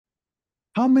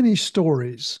How many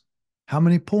stories, how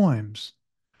many poems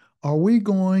are we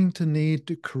going to need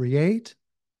to create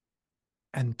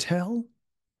and tell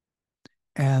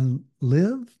and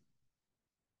live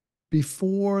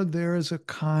before there is a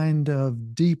kind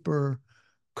of deeper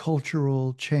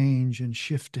cultural change and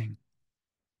shifting?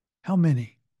 How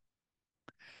many?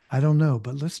 I don't know,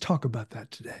 but let's talk about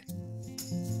that today.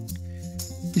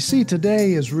 You see,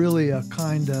 today is really a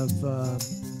kind of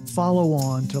follow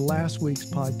on to last week's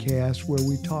podcast where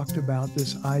we talked about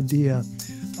this idea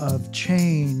of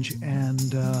change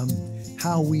and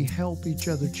how we help each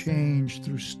other change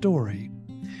through story.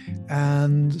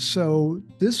 And so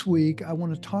this week, I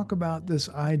want to talk about this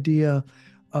idea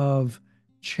of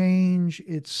change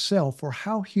itself or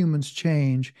how humans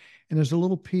change. And there's a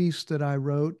little piece that I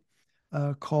wrote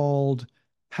called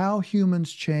How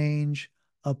Humans Change,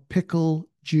 a Pickle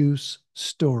Juice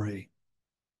Story.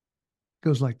 It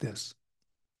goes like this.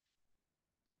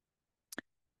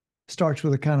 Starts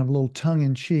with a kind of little tongue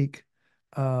in cheek.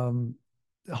 The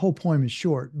whole poem is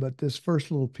short, but this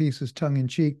first little piece is tongue in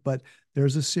cheek, but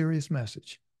there's a serious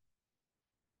message.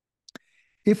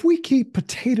 If we keep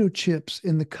potato chips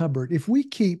in the cupboard, if we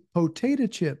keep potato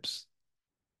chips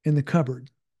in the cupboard,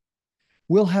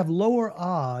 we'll have lower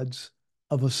odds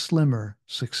of a slimmer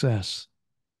success.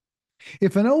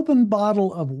 If an open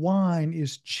bottle of wine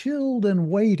is chilled and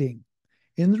waiting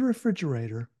in the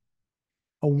refrigerator,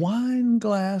 a wine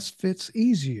glass fits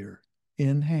easier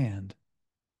in hand.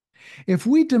 If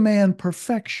we demand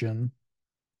perfection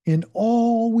in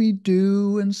all we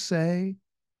do and say,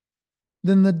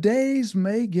 then the days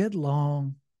may get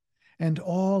long and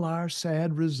all our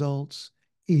sad results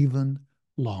even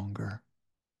longer.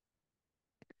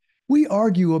 We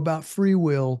argue about free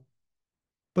will,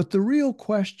 but the real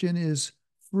question is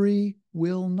free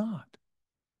will not.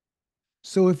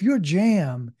 So if your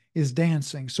jam is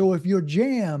dancing,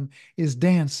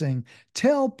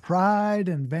 tell pride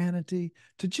and vanity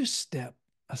to just step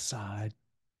aside.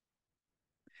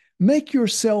 Make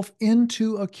yourself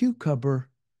into a cucumber.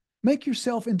 Make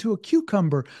yourself into a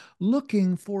cucumber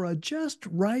looking for a just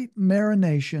right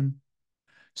marination.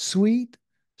 Sweet,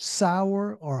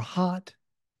 sour, or hot,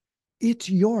 it's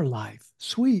your life.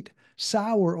 Sweet,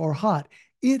 sour, or hot,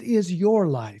 it is your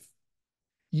life.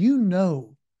 You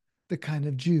know the kind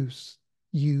of juice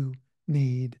you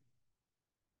need.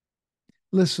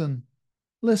 Listen,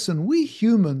 listen, we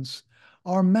humans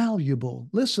are malleable.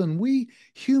 Listen, we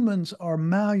humans are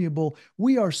malleable.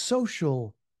 We are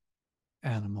social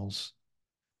animals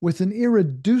with an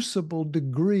irreducible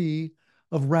degree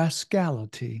of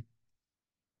rascality.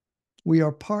 We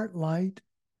are part light,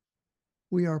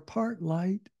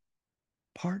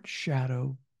 part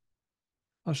shadow,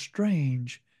 a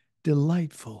strange,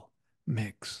 delightful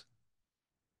mix.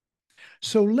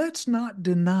 So let's not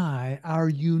deny our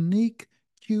unique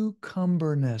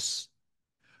cucumberness,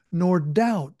 nor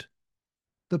doubt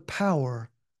the power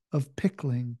of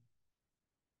pickling.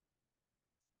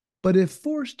 But if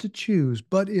forced to choose,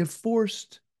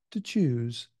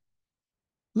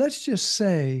 let's just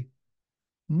say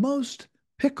most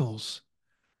pickles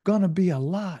gonna be a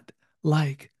lot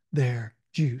like their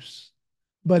juice.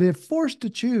 But if forced to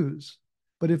choose,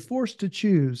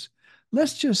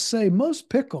 let's just say most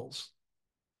pickles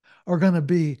are going to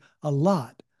be a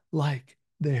lot like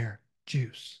their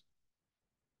juice.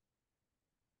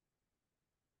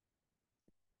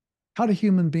 How do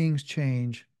human beings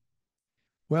change?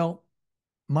 Well,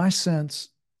 my sense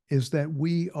is that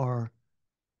we are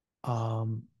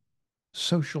um,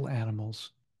 social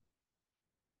animals.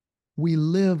 We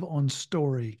live on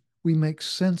story. We make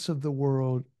sense of the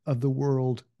world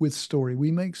with story.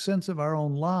 We make sense of our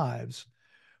own lives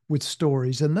with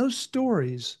stories, and those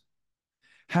stories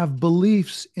have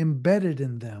beliefs embedded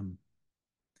in them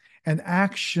and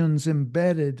actions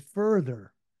embedded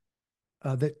further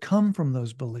that come from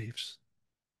those beliefs.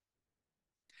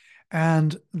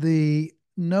 And the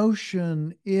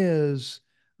notion is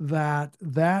that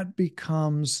that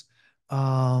becomes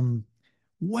um,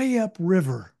 way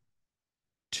upriver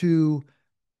to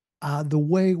the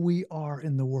way we are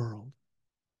in the world.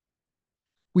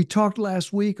 We talked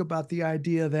last week about the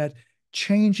idea that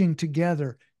changing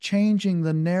together, changing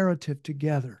the narrative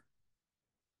together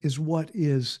is what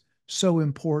is so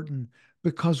important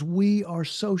because we are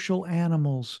social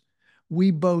animals.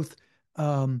 We both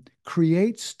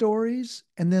create stories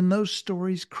and then those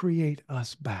stories create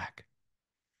us back.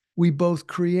 We both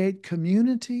create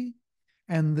community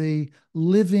and the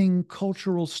living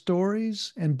cultural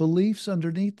stories and beliefs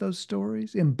underneath those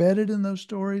stories, embedded in those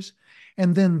stories,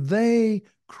 and then they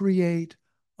create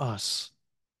us.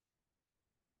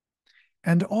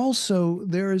 And also,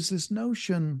 there is this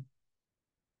notion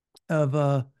of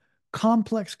a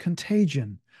complex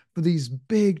contagion for these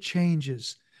big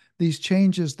changes, these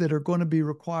changes that are going to be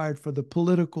required for the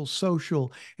political,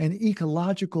 social, and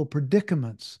ecological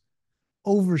predicaments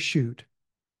overshoot,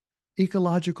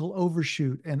 ecological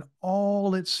overshoot, and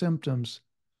all its symptoms.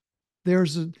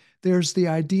 There's a, there's the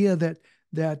idea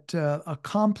that a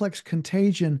complex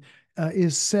contagion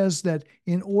says that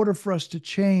in order for us to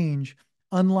change,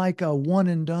 unlike a one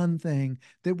and done thing,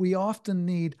 that we often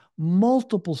need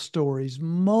multiple stories,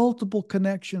 multiple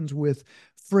connections with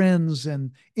friends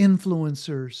and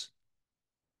influencers.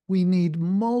 We need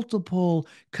multiple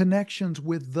connections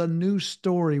with the new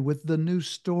story, with the new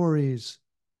stories,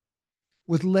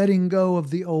 with letting go of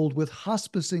the old, with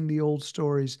hospicing the old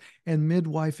stories and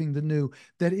midwifing the new,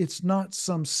 that it's not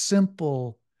some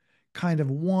simple kind of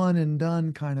one and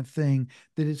done kind of thing,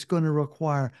 that it's going to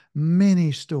require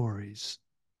many stories,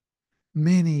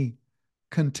 many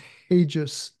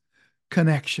contagious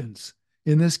connections.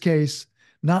 In this case,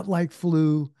 not like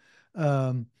flu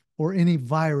or any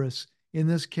virus. In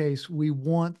this case, we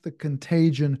want the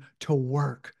contagion to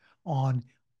work on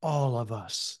all of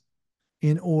us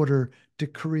in order to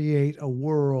create a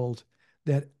world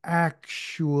that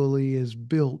actually is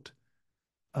built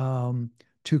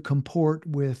to comport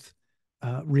with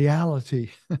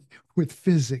reality, with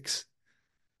physics,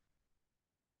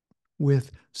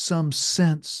 with some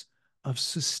sense of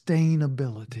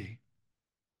sustainability.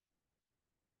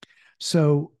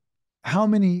 So, how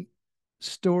many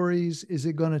stories is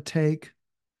it going to take?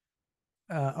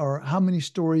 Or how many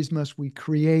stories must we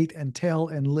create and tell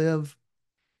and live?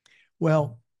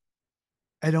 Well,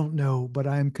 I don't know, but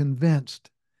I am convinced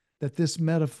that this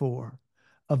metaphor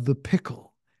of the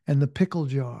pickle and the pickle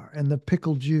jar and the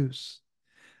pickle juice,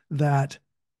 that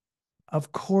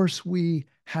of course we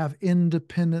have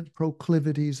independent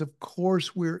proclivities. Of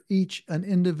course, we're each an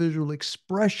individual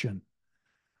expression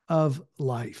of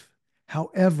life.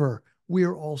 However,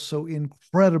 we're also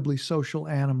incredibly social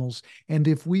animals. And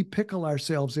if we pickle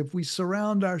ourselves, if we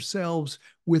surround ourselves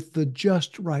with the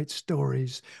just right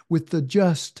stories, with the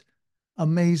just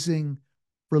amazing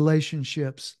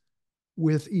relationships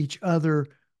with each other,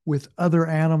 with other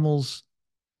animals,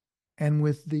 and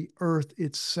with the earth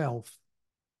itself,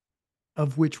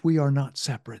 of which we are not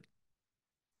separate,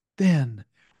 then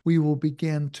we will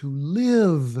begin to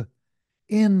live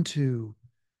into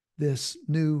this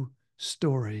new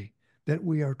story that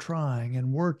we are trying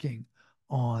and working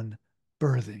on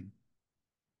birthing.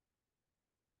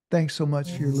 Thanks so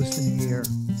much for your listening ear.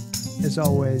 As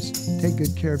always, take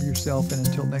good care of yourself, and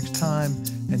until next time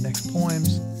and next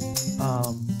poems,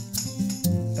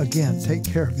 again, take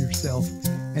care of yourself,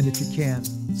 and if you can,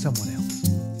 someone else.